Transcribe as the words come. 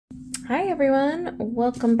Hi everyone,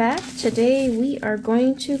 welcome back. Today we are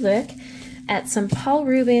going to look at some Paul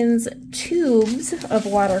Rubens tubes of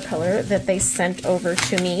watercolor that they sent over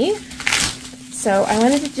to me. So I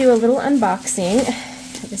wanted to do a little unboxing.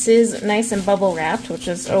 This is nice and bubble wrapped, which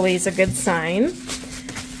is always a good sign.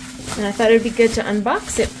 And I thought it would be good to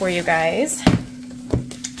unbox it for you guys,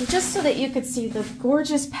 just so that you could see the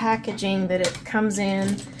gorgeous packaging that it comes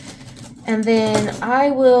in. And then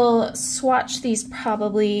I will swatch these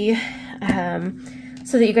probably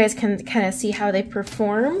so that you guys can kind of see how they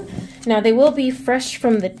perform. Now they will be fresh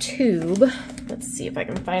from the tube. Let's see if I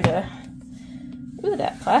can find a... Ooh,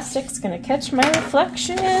 that plastic's gonna catch my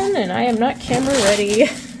reflection and I am not camera ready.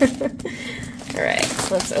 Alright,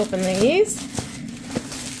 so let's open these.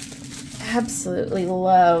 Absolutely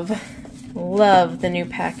love the new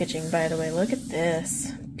packaging, by the way. Look at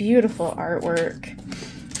this. Beautiful artwork.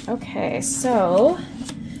 Okay, so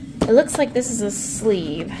it looks like this is a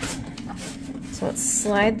sleeve. So let's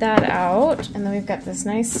slide that out, and then we've got this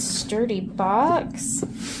nice sturdy box.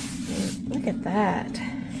 Look at that.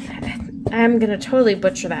 I'm gonna totally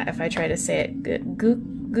butcher that if I try to say it.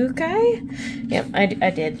 Gucai? Yep, I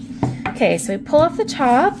did. Okay, so we pull off the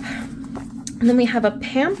top, and then we have a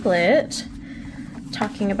pamphlet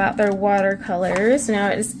talking about their watercolors. Now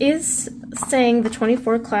it is saying the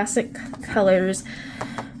 24 classic colors.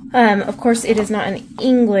 Of course, it is not in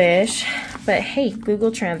English, but hey,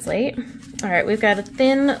 Google Translate. All right, we've got a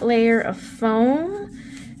thin layer of foam,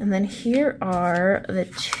 and then here are the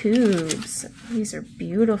tubes. These are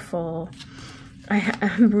beautiful.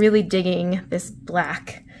 I'm really digging this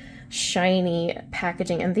black, shiny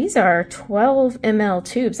packaging, and these are 12 ml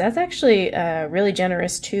tubes. That's actually a really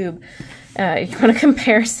generous tube. If you want a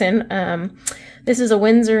comparison, this is a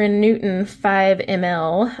Winsor & Newton 5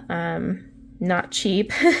 ml. Not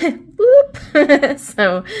cheap. Whoop!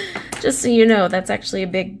 So just so you know, that's actually a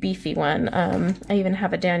big beefy one. I even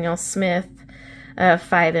have a Daniel Smith 5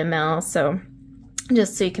 ml, so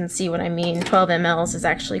just so you can see what I mean, 12 mLs is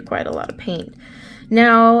actually quite a lot of paint.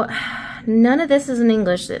 Now, none of this is in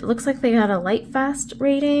English. It looks like they got a light fast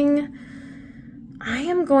rating. I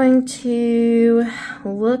am going to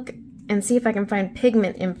look and see if I can find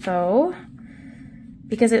pigment info,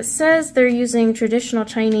 because it says they're using traditional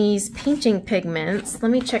Chinese painting pigments.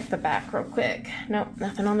 Let me check the back real quick. Nope,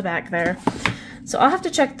 nothing on the back there. So I'll have to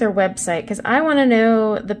check their website because I want to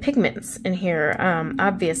know the pigments in here,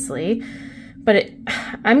 obviously. But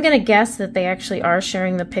I'm going to guess that they actually are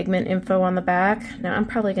sharing the pigment info on the back. Now I'm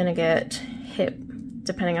probably going to get hit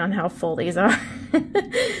depending on how full these are.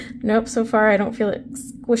 Nope, so far I don't feel it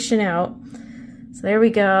squishing out. So there we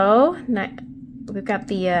go. We've got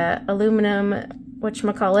the aluminum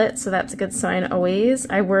whatchamacallit, so that's a good sign always.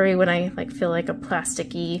 I worry when I feel like a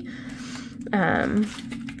plasticky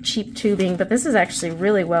cheap tubing, but this is actually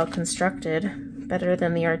really well constructed, better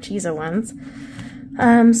than the Arteza ones.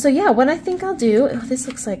 So yeah, what I think I'll do, this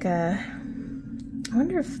looks like I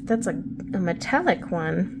wonder if that's a metallic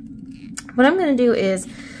one. What I'm gonna do is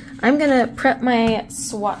I'm gonna prep my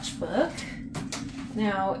swatch book.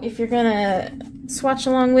 Now if you're gonna swatch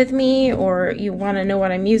along with me or you want to know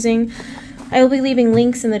what I'm using, I will be leaving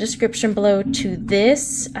links in the description below to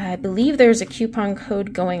this. I believe there's a coupon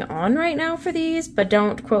code going on right now for these, but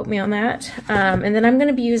don't quote me on that. And then I'm going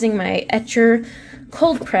to be using my Etcher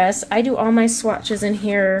cold press. I do all my swatches in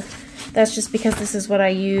here. That's just because this is what I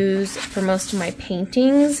use for most of my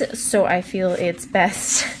paintings, so I feel it's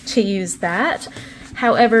best to use that.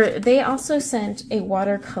 However, they also sent a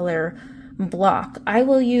watercolor block. I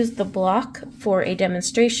will use the block for a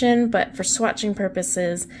demonstration, but for swatching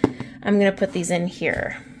purposes, I'm going to put these in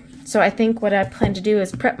here. So I think what I plan to do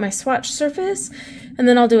is prep my swatch surface, and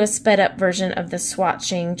then I'll do a sped up version of the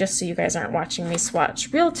swatching just so you guys aren't watching me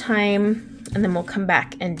swatch real time, and then we'll come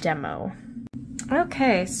back and demo.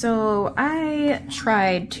 Okay, so I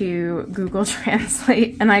tried to Google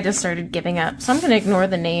Translate and I just started giving up. So I'm going to ignore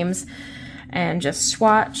the names and just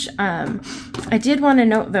swatch. I did want to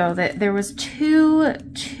note though that there was 2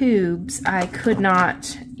 tubes I could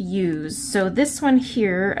not use. So this one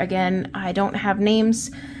here, again, I don't have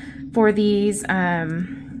names for these.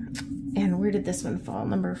 And where did this one fall?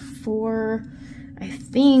 Number 4, I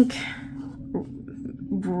think.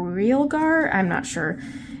 Realgar? I'm not sure.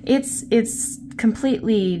 It's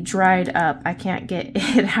completely dried up. I can't get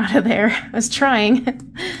it out of there. I was trying.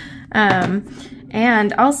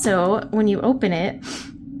 And also, when you open it,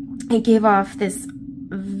 it gave off this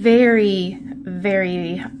very,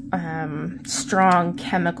 very strong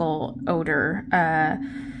chemical odor.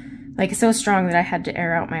 Like so strong that I had to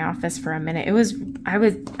air out my office for a minute.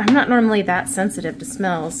 I'm not normally that sensitive to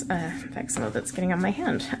smells. In fact, some of it's getting on my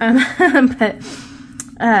hand. But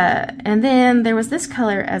And then there was this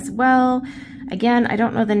color as well. Again, I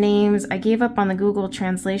don't know the names. I gave up on the Google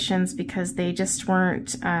translations because they just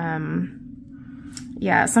weren't,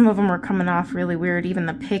 yeah, some of them were coming off really weird. Even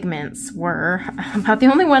the pigments were. About the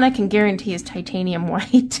only one I can guarantee is titanium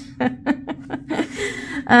white.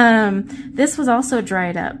 This was also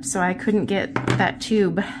dried up, so I couldn't get that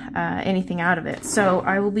tube, anything out of it. So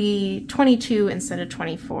I will be 22 instead of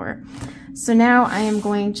 24. So now I am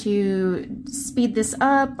going to speed this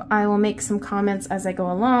up. I will make some comments as I go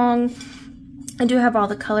along. I do have all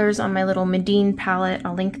the colors on my little Medine palette.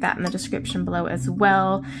 I'll link that in the description below as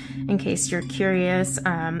well, in case you're curious.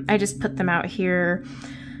 I just put them out here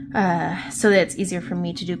so that it's easier for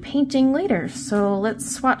me to do painting later. So let's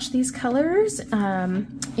swatch these colors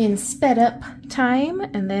in sped up time,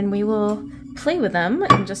 and then we will play with them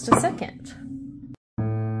in just a second.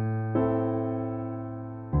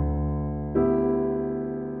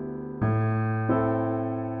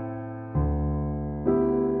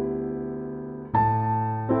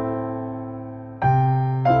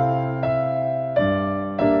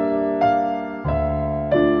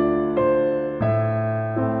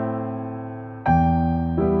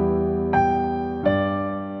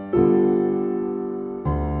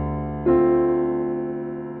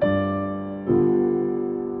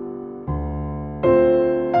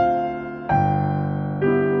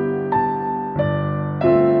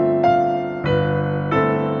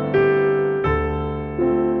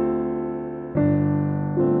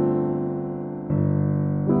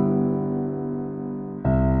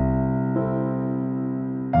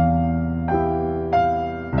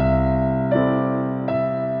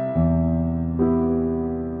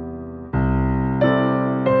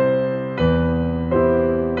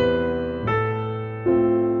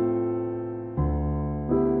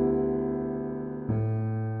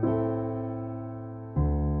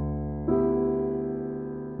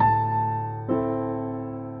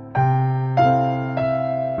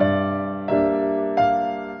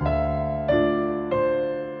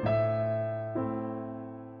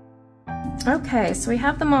 Okay, so we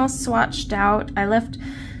have them all swatched out.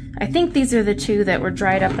 I think these are the two that were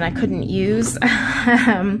dried up and I couldn't use.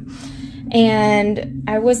 And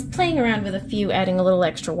I was playing around with a few, adding a little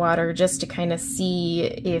extra water just to kind of see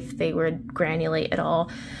if they would granulate at all.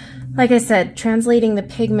 Like I said, translating the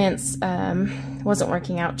pigments wasn't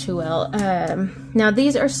working out too well. Now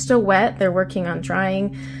these are still wet, they're working on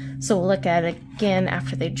drying, so we'll look at it again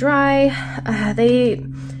after they dry.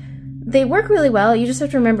 They work really well. You just have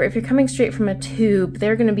to remember, if you're coming straight from a tube,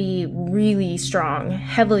 they're going to be really strong,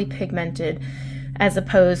 heavily pigmented, as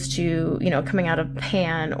opposed to, you know, coming out of a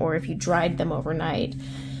pan or if you dried them overnight.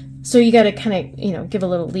 So you got to kind of, you know, give a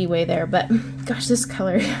little leeway there. But gosh, this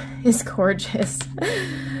color is gorgeous.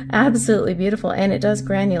 Absolutely beautiful. And it does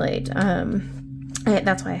granulate.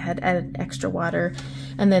 That's why I had added extra water.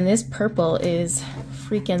 And then this purple is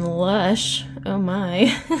freaking lush. Oh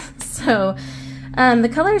my. So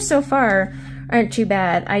the colors so far aren't too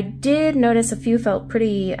bad. I did notice a few felt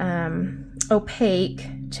pretty opaque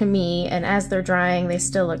to me, and as they're drying they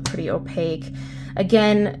still look pretty opaque.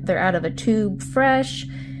 Again, they're out of a tube fresh,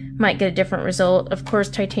 might get a different result. Of course,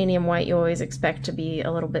 titanium white you always expect to be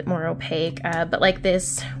a little bit more opaque, but like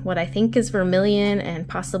this, what I think is vermilion and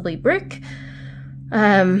possibly brick,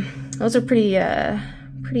 those are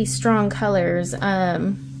pretty strong colors.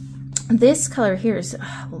 This color here is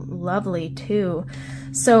lovely too.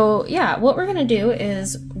 So yeah, what we're gonna do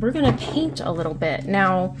is we're gonna paint a little bit.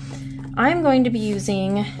 Now, I'm going to be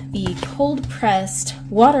using the cold pressed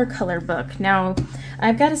watercolor book. Now,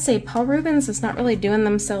 I've got to say, Paul Rubens is not really doing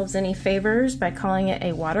themselves any favors by calling it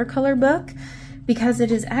a watercolor book, because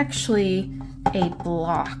it is actually a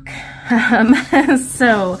block.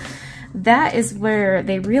 So that is where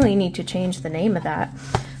they really need to change the name of that.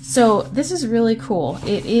 So this is really cool.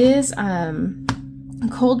 It is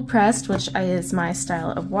cold pressed, which is my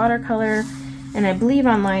style of watercolor, and I believe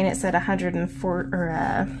online it said 104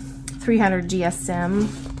 or 300 GSM.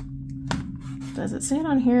 Does it say it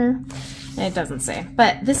on here? It doesn't say.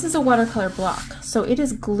 But this is a watercolor block, so it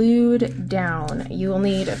is glued down. You will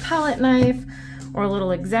need a palette knife or a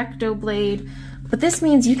little X-Acto blade. But this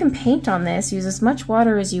means you can paint on this, use as much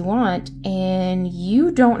water as you want, and you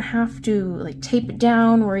don't have to like tape it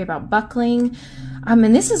down, worry about buckling.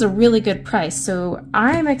 And this is a really good price, so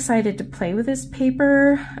I'm excited to play with this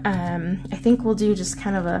paper. I think we'll do just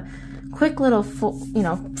kind of a quick little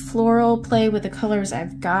floral play with the colors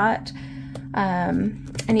I've got. I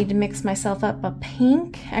need to mix myself up a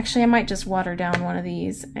pink. Actually, I might just water down one of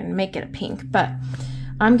these and make it a pink, but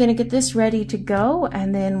I'm gonna get this ready to go,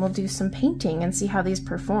 and then we'll do some painting and see how these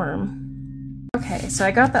perform. Okay, so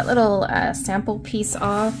I got that little sample piece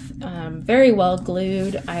off, very well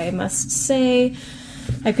glued. I must say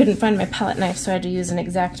I couldn't find my palette knife, so I had to use an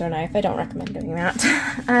X-Acto knife. I don't recommend doing that.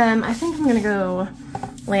 I think I'm gonna go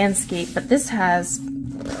landscape, but this has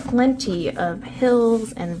plenty of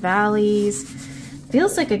hills and valleys.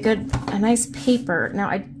 Feels like a nice paper. Now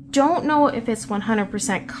I don't know if it's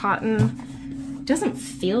 100% cotton. Doesn't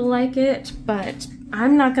feel like it, but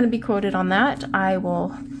I'm not going to be quoted on that. I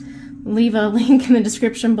will leave a link in the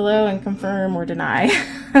description below and confirm or deny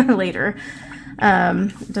later.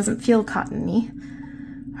 It doesn't feel cottony.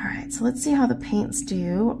 All right, so let's see how the paints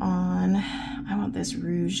do on, I want this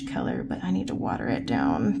rouge color, but I need to water it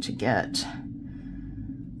down to get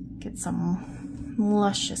some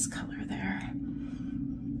luscious color there.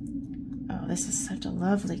 Oh, this is such a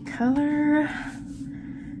lovely color.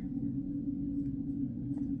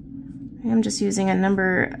 I'm just using a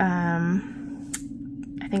number,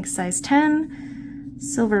 I think size 10,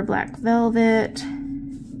 silver black velvet.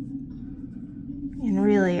 And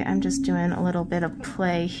really, I'm just doing a little bit of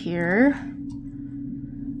play here.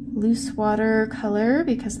 Loose watercolor,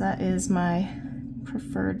 because that is my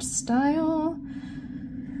preferred style.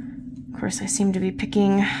 Of course, I seem to be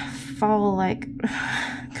picking fall-like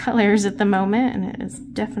colors at the moment, and it is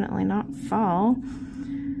definitely not fall.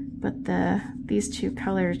 But these two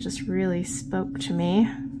colors just really spoke to me.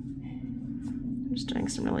 I'm just doing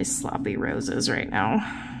some really sloppy roses right now.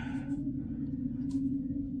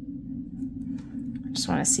 I just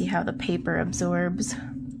want to see how the paper absorbs.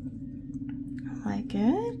 I like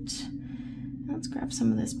it. Let's grab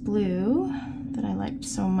some of this blue that I liked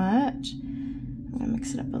so much. I'm gonna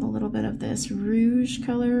mix it up with a little bit of this rouge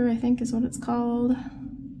color, I think is what it's called.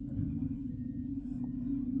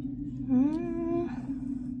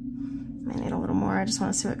 I need a little more. I just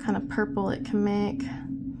want to see what kind of purple it can make.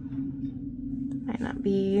 Might not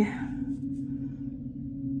be.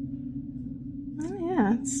 Oh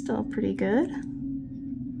yeah, it's still pretty good,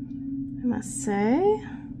 I must say.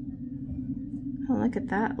 Oh, look at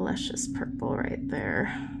that luscious purple right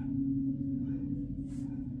there.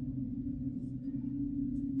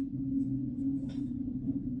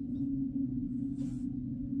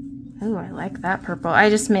 Oh, I like that purple. I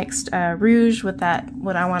just mixed rouge with that,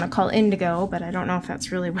 what I want to call indigo, but I don't know if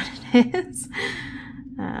that's really what it is.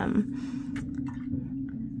 So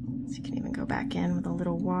you can even go back in with a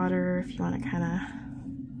little water if you want to kind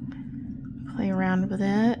of play around with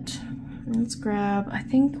it. Let's grab, I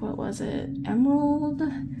think, what was it? Emerald?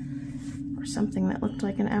 Or something that looked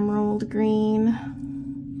like an emerald green.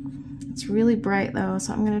 It's really bright though,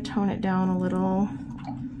 so I'm going to tone it down a little.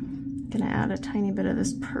 Gonna add a tiny bit of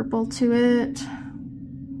this purple to it.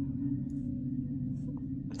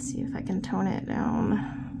 Let's see if I can tone it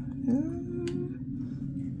down.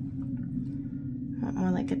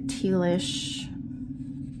 More like a tealish,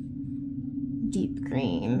 deep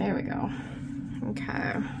green. There we go.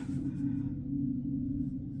 Okay.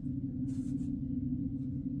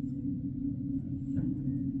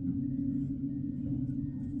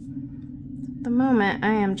 At the moment,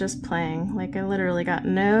 I am just playing. Like, I literally got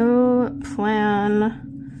no plan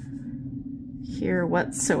here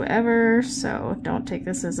whatsoever, so don't take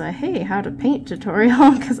this as a, hey, how to paint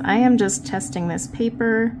tutorial, because I am just testing this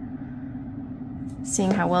paper,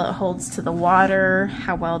 seeing how well it holds to the water,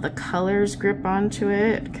 how well the colors grip onto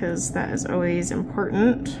it, because that is always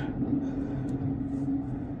important.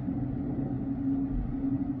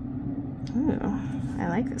 Ooh, I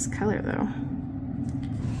like this color though.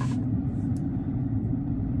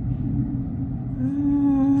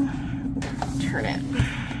 Turn it.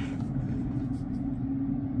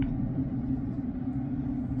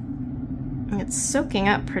 It's soaking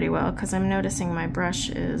up pretty well because I'm noticing my brush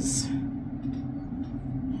is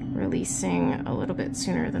releasing a little bit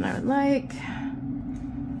sooner than I would like.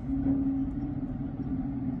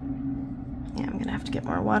 Yeah, I'm gonna have to get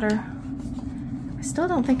more water. I still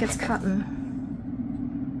don't think it's cotton.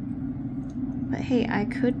 But hey, I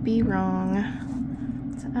could be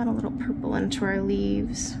wrong. Let's add a little purple into our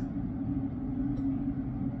leaves.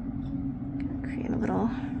 Create a little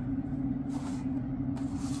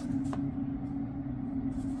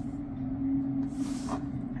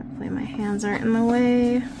hopefully my hands aren't in the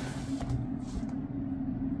way.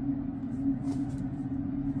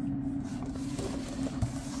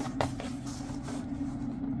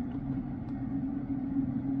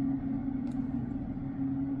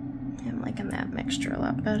 I'm liking that mixture a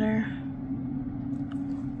lot better.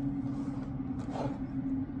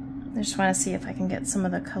 I just want to see if I can get some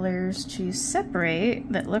of the colors to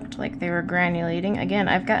separate that looked like they were granulating. Again,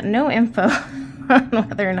 I've got no info on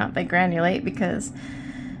whether or not they granulate because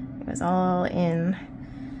it was all in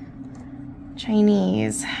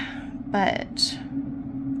Chinese, but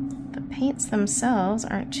the paints themselves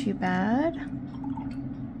aren't too bad.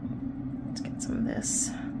 Let's get some of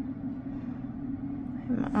this.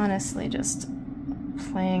 I'm honestly just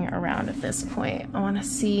playing around at this point. I want to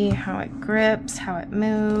see how it grips, how it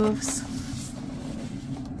moves.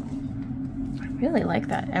 I really like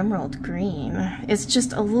that emerald green. It's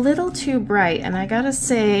just a little too bright, and I gotta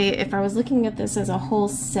say, if I was looking at this as a whole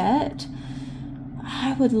set,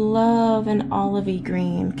 I would love an olivey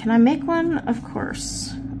green. Can I make one? Of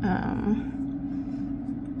course. But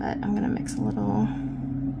I'm gonna mix a little,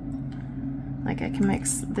 like I can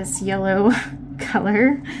mix this yellow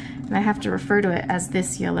color, and I have to refer to it as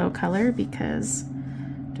this yellow color because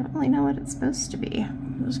I don't really know what it's supposed to be.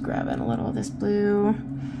 I'm just grabbing a little of this blue,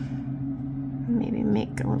 maybe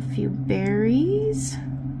make a few berries,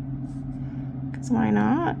 because why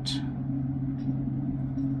not?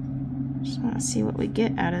 Just want to see what we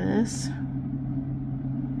get out of this.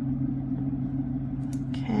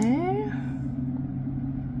 Okay.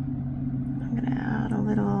 I'm going to add a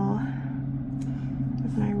little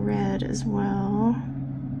of my red as well.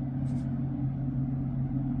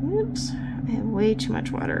 Oops, I have way too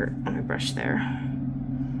much water on my brush there.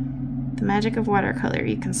 The magic of watercolor,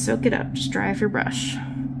 you can soak it up, just dry off your brush.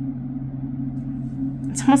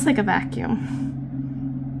 It's almost like a vacuum.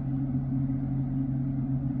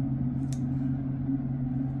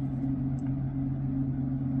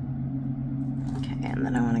 And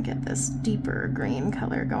then I want to get this deeper green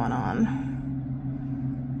color going on.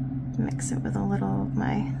 Mix it with a little of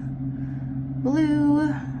my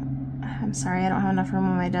blue. I'm sorry, I don't have enough room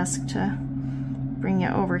on my desk to bring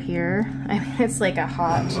it over here. I mean, it's like a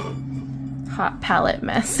hot palette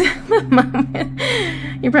mess at the moment.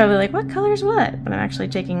 You're probably like, what color's what? But I'm actually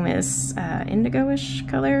taking this indigo-ish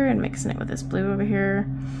color and mixing it with this blue over here,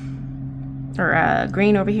 or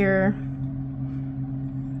green over here,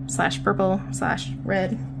 slash purple, slash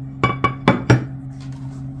red.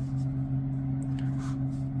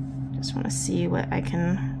 Just want to see what I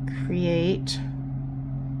can create.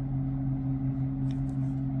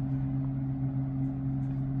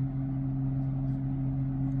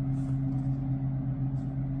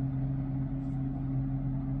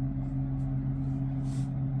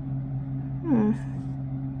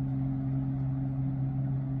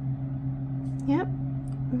 Yep,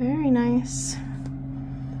 very nice.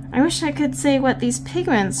 I wish I could say what these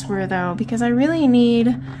pigments were though, because I really need,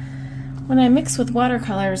 when I mix with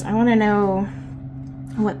watercolors, I want to know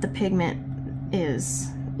what the pigment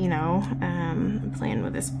is, you know. I'm playing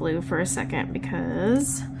with this blue for a second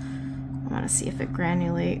because I want to see if it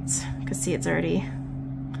granulates, because see, it's already,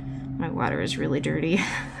 my water is really dirty.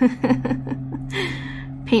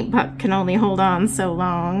 Paint buck can only hold on so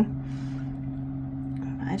long.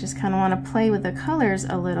 I just kind of want to play with the colors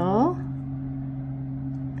a little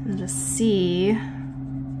and just see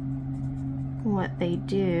what they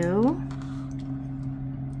do.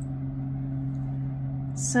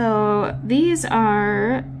 So these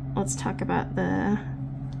are, let's talk about the,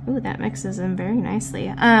 ooh, that mixes them very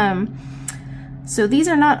nicely. So these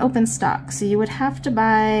are not open stock, so you would have to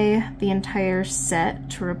buy the entire set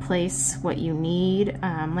to replace what you need.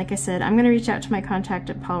 Like I said, I'm going to reach out to my contact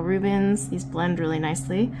at Paul Rubens, these blend really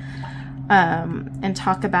nicely, and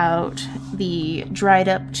talk about the dried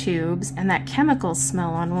up tubes and that chemical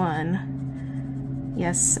smell on one.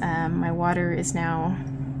 Yes, my water is now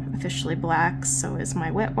officially black, so is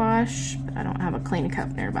my wet wash, but I don't have a clean cup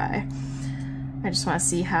nearby. I just want to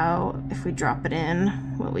see how, if we drop it in,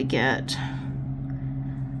 what we get.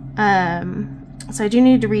 So I do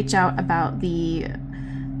need to reach out about the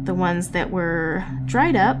ones that were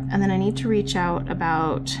dried up, and then I need to reach out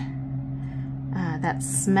about that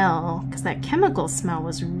smell, because that chemical smell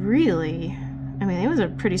was really, I mean, it was a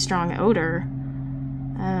pretty strong odor.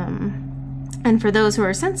 And for those who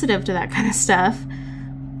are sensitive to that kind of stuff,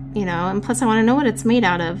 you know, and plus I want to know what it's made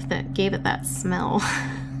out of that gave it that smell.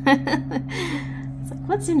 It's like,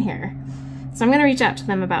 what's in here? So I'm going to reach out to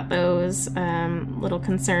them about those little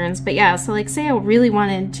concerns. But yeah, so like say I really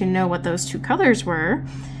wanted to know what those two colors were.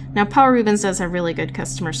 Now Paul Rubens does have really good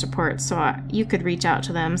customer support, so you could reach out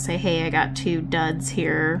to them, say, hey, I got two duds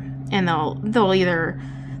here, and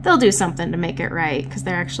they'll do something to make it right, because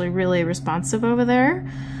they're actually really responsive over there.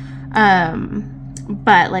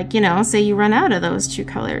 But like, you know, say you run out of those two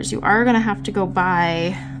colors, you are going to have to go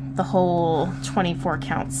buy the whole 24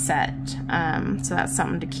 count set. So that's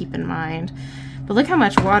something to keep in mind. But look how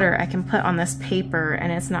much water I can put on this paper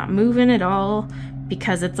and it's not moving at all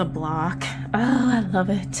because it's a block. Oh, I love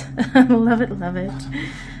it. I love it, love it.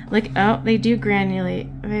 Look, oh, they do granulate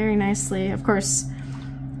very nicely. Of course,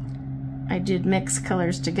 I did mix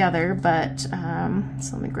colors together, but so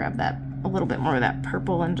let me grab that, a little bit more of that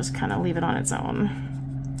purple and just kind of leave it on its own.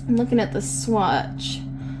 I'm looking at the swatch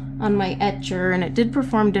on my etcher, and it did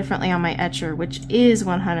perform differently on my etcher, which is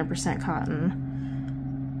 100%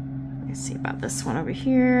 cotton. Let me see about this one over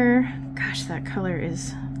here. Gosh, that color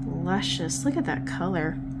is luscious. Look at that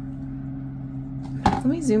color. Let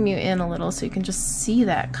me zoom you in a little so you can just see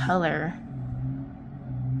that color.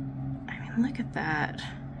 I mean, look at that.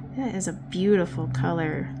 That is a beautiful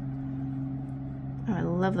color. Oh, I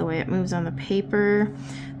love the way it moves on the paper.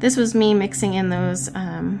 This was me mixing in those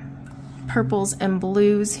purples and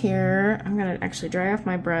blues here. I'm gonna actually dry off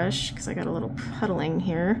my brush because I got a little puddling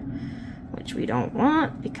here, which we don't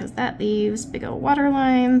want because that leaves big old water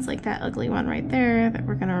lines like that ugly one right there that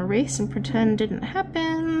we're gonna erase and pretend didn't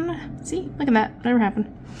happen. See, look at that, never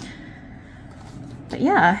happened. But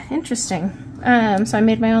yeah, interesting. So I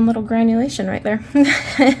made my own little granulation right there.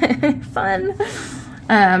 Fun.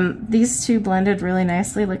 These two blended really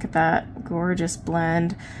nicely. Look at that gorgeous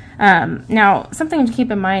blend. Now, something to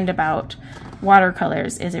keep in mind about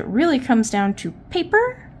watercolors is it really comes down to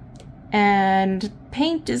paper, and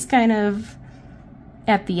paint is kind of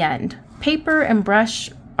at the end. Paper and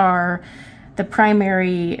brush are the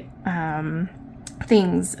primary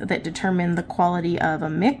things that determine the quality of a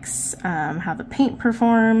mix, how the paint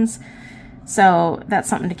performs. So that's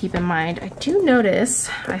something to keep in mind. I do notice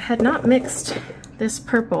I had not mixed this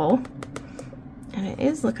purple, and it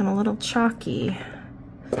is looking a little chalky.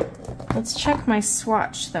 Let's check my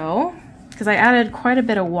swatch though, because I added quite a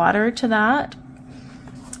bit of water to that.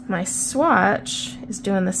 My swatch is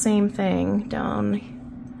doing the same thing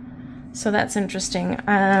down, so that's interesting.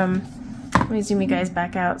 Let me zoom you guys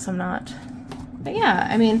back out so I'm not, but yeah,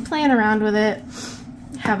 I mean, playing around with it,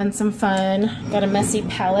 having some fun. Got a messy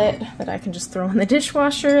palette that I can just throw in the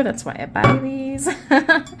dishwasher. That's why I buy these.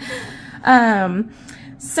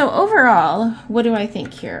 So overall, what do I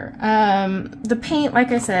think here? The paint,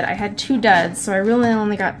 like I said, I had 2 duds, so I really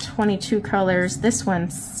only got 22 colors. This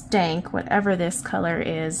one stank, whatever this color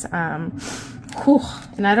is. Whew.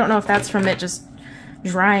 And I don't know if that's from it just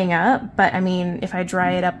drying up, but I mean, if I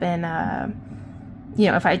dry it up in, you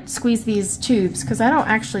know, if I squeeze these tubes, because I don't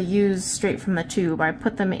actually use straight from the tube, I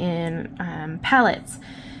put them in palettes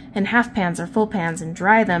and half pans or full pans and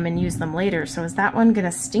dry them and use them later. So is that one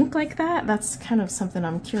gonna stink like that? That's kind of something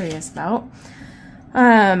I'm curious about.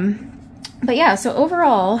 But yeah, so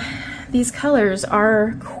overall, these colors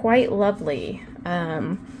are quite lovely.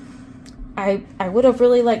 I would have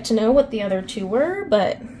really liked to know what the other 2 were,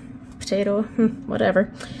 but potato,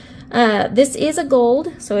 whatever. This is a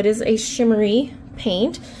gold, so it is a shimmery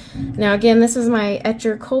paint. Now again, this is my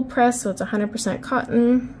Etcher cold press, so it's 100%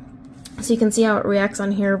 cotton. So you can see how it reacts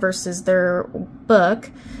on here versus their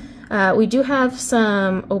book. We do have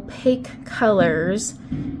some opaque colors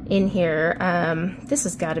in here. This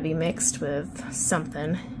has got to be mixed with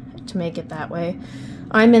something to make it that way.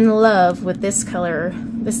 I'm in love with this color.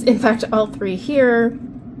 This, in fact, all 3 here.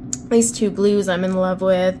 These 2 blues I'm in love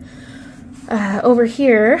with. Over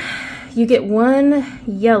here, you get 1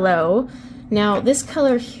 yellow. Now this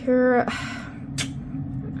color here,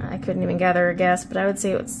 I couldn't even gather a guess, but I would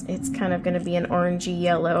say it's kind of going to be an orangey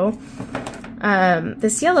yellow.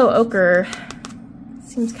 This yellow ochre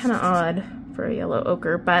seems kind of odd for a yellow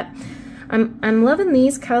ochre, but I'm loving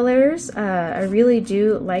these colors. I really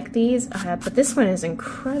do like these, but this one is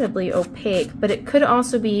incredibly opaque, but it could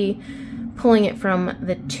also be pulling it from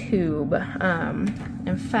the tube.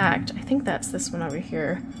 In fact, I think that's this one over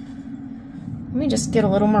here. Let me just get a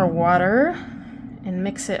little more water and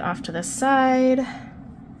mix it off to the side.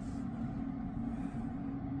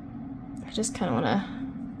 I just kind of want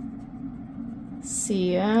to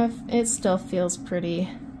see if it still feels pretty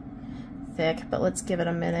thick, but let's give it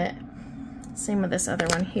a minute. Same with this other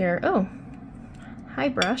one here. Oh, hi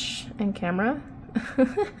brush and camera.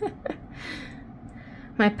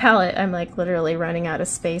 My palette, I'm like literally running out of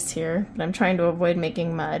space here, but I'm trying to avoid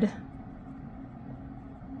making mud.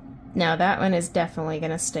 Now that one is definitely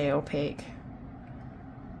going to stay opaque.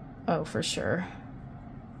 Oh, for sure.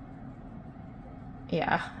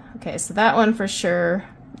 Yeah. Okay, so that one for sure.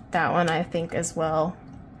 That one I think as well.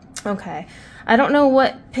 Okay. I don't know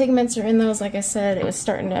what pigments are in those. Like I said, it was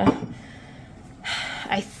starting to...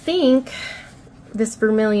 I think this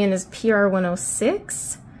vermilion is PR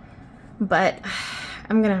 106, but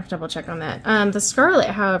I'm going to have to double check on that. The scarlet,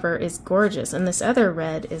 however, is gorgeous, and this other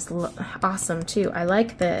red is awesome too. I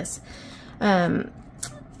like this.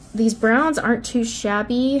 These browns aren't too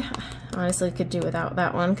shabby. Honestly, could do without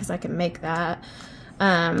that one because I can make that.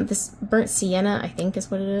 This burnt sienna, I think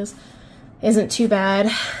is what it is, isn't too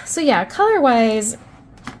bad. So yeah, color-wise,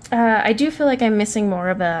 I do feel like I'm missing more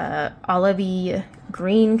of a olivey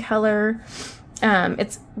green color.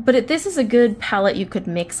 This is a good palette you could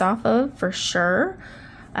mix off of for sure.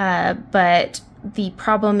 But the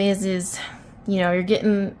problem is, you know, you're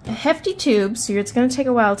getting hefty tubes, so it's going to take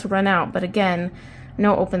a while to run out. But again,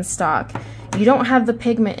 no open stock. You don't have the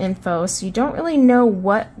pigment info, so you don't really know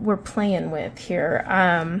what we're playing with here.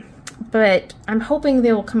 But I'm hoping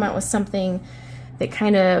they will come out with something that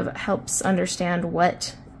kind of helps understand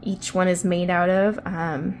what each one is made out of.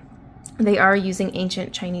 They are using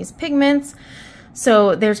ancient Chinese pigments,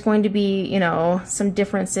 so there's going to be, you know, some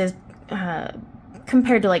differences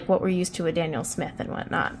compared to like what we're used to with Daniel Smith and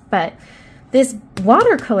whatnot. But this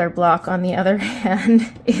watercolor block, on the other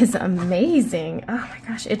hand, is amazing. Oh my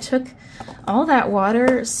gosh, it took all that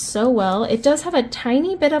water so well. It does have a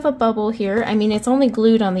tiny bit of a bubble here. I mean, it's only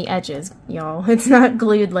glued on the edges, y'all. It's not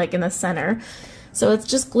glued like in the center. So it's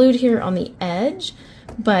just glued here on the edge,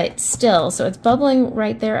 but still, so it's bubbling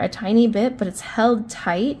right there a tiny bit, but it's held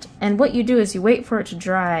tight. And what you do is you wait for it to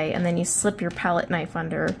dry, and then you slip your palette knife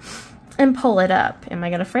under and pull it up. Am I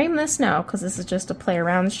gonna frame this? No, because this is just a play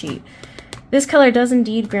around sheet. This color does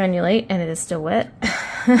indeed granulate, and it is still wet.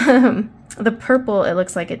 The purple, it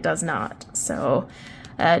looks like it does not. So,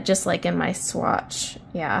 just like in my swatch,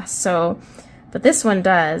 yeah. So, but this one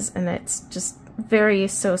does, and it's just very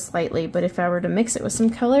so slightly. But if I were to mix it with some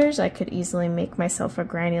colors, I could easily make myself a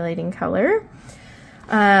granulating color.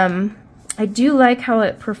 I do like how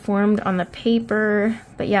it performed on the paper,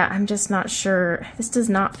 but yeah, I'm just not sure. This does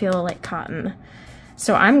not feel like cotton.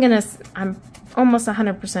 So I'm almost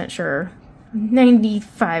 100% sure,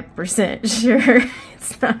 95% sure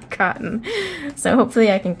it's not cotton. So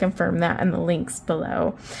hopefully I can confirm that in the links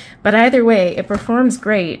below. But either way, it performs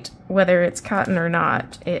great, whether it's cotton or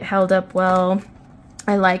not. It held up well.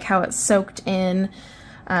 I like how it soaked in.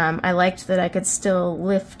 I liked that I could still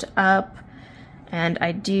lift up. And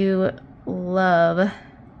I do love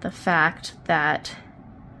the fact that,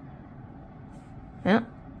 well,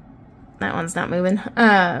 that one's not moving.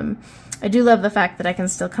 I do love the fact that I can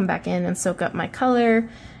still come back in and soak up my color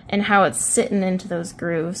and how it's sitting into those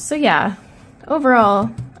grooves. So yeah,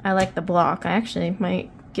 overall, I like the block. I actually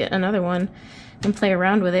might get another one and play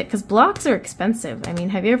around with it, because blocks are expensive. I mean,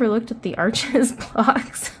 have you ever looked at the Arches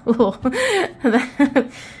blocks?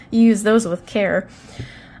 Use those with care.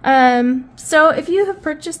 So if you have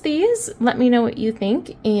purchased these, let me know what you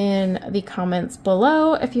think in the comments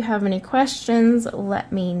below. If you have any questions,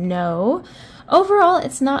 let me know. Overall,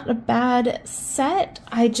 it's not a bad set.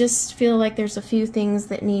 I just feel like there's a few things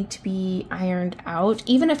that need to be ironed out.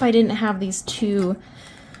 Even if I didn't have these two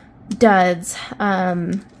duds,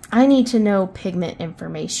 I need to know pigment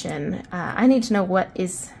information. I need to know what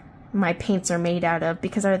my paints are made out of,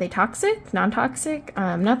 because are they toxic, non-toxic?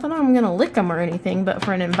 Not that I'm gonna lick them or anything, but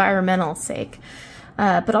for an environmental sake.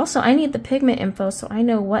 But also I need the pigment info so I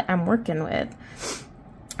know what I'm working with.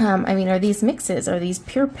 I mean, are these mixes? Are these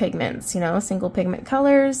pure pigments, you know, single pigment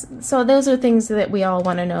colors? So those are things that we all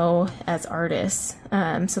want to know as artists.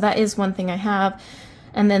 So that is one thing I have.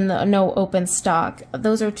 And then the no open stock.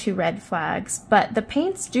 Those are two red flags. But the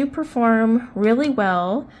paints do perform really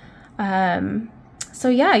well. So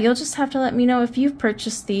yeah, you'll just have to let me know if you've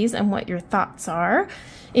purchased these and what your thoughts are.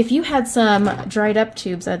 If you had some dried up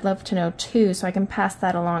tubes, I'd love to know too, so I can pass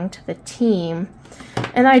that along to the team.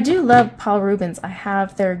 And I do love Paul Rubens. I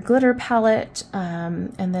have their glitter palette,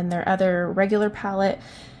 and then their other regular palette.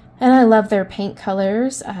 And I love their paint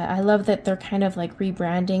colors. I love that they're kind of like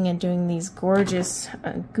rebranding and doing these gorgeous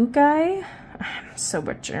Gucai. I'm so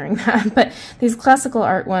butchering that, but these classical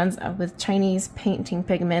art ones with Chinese painting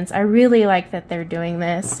pigments. I really like that they're doing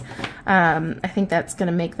this. I think that's going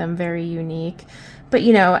to make them very unique. But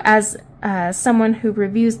you know, as someone who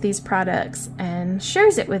reviews these products and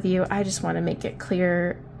shares it with you, I just want to make it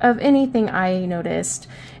clear of anything I noticed.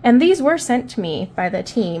 And these were sent to me by the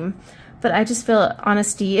team, but I just feel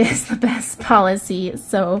honesty is the best policy.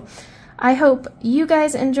 So I hope you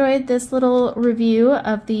guys enjoyed this little review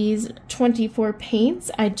of these 24 paints.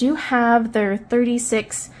 I do have their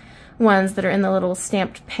 36 ones that are in the little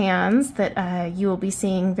stamped pans that you will be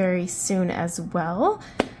seeing very soon as well.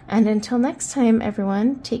 And until next time,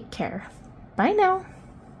 everyone, take care. Bye now.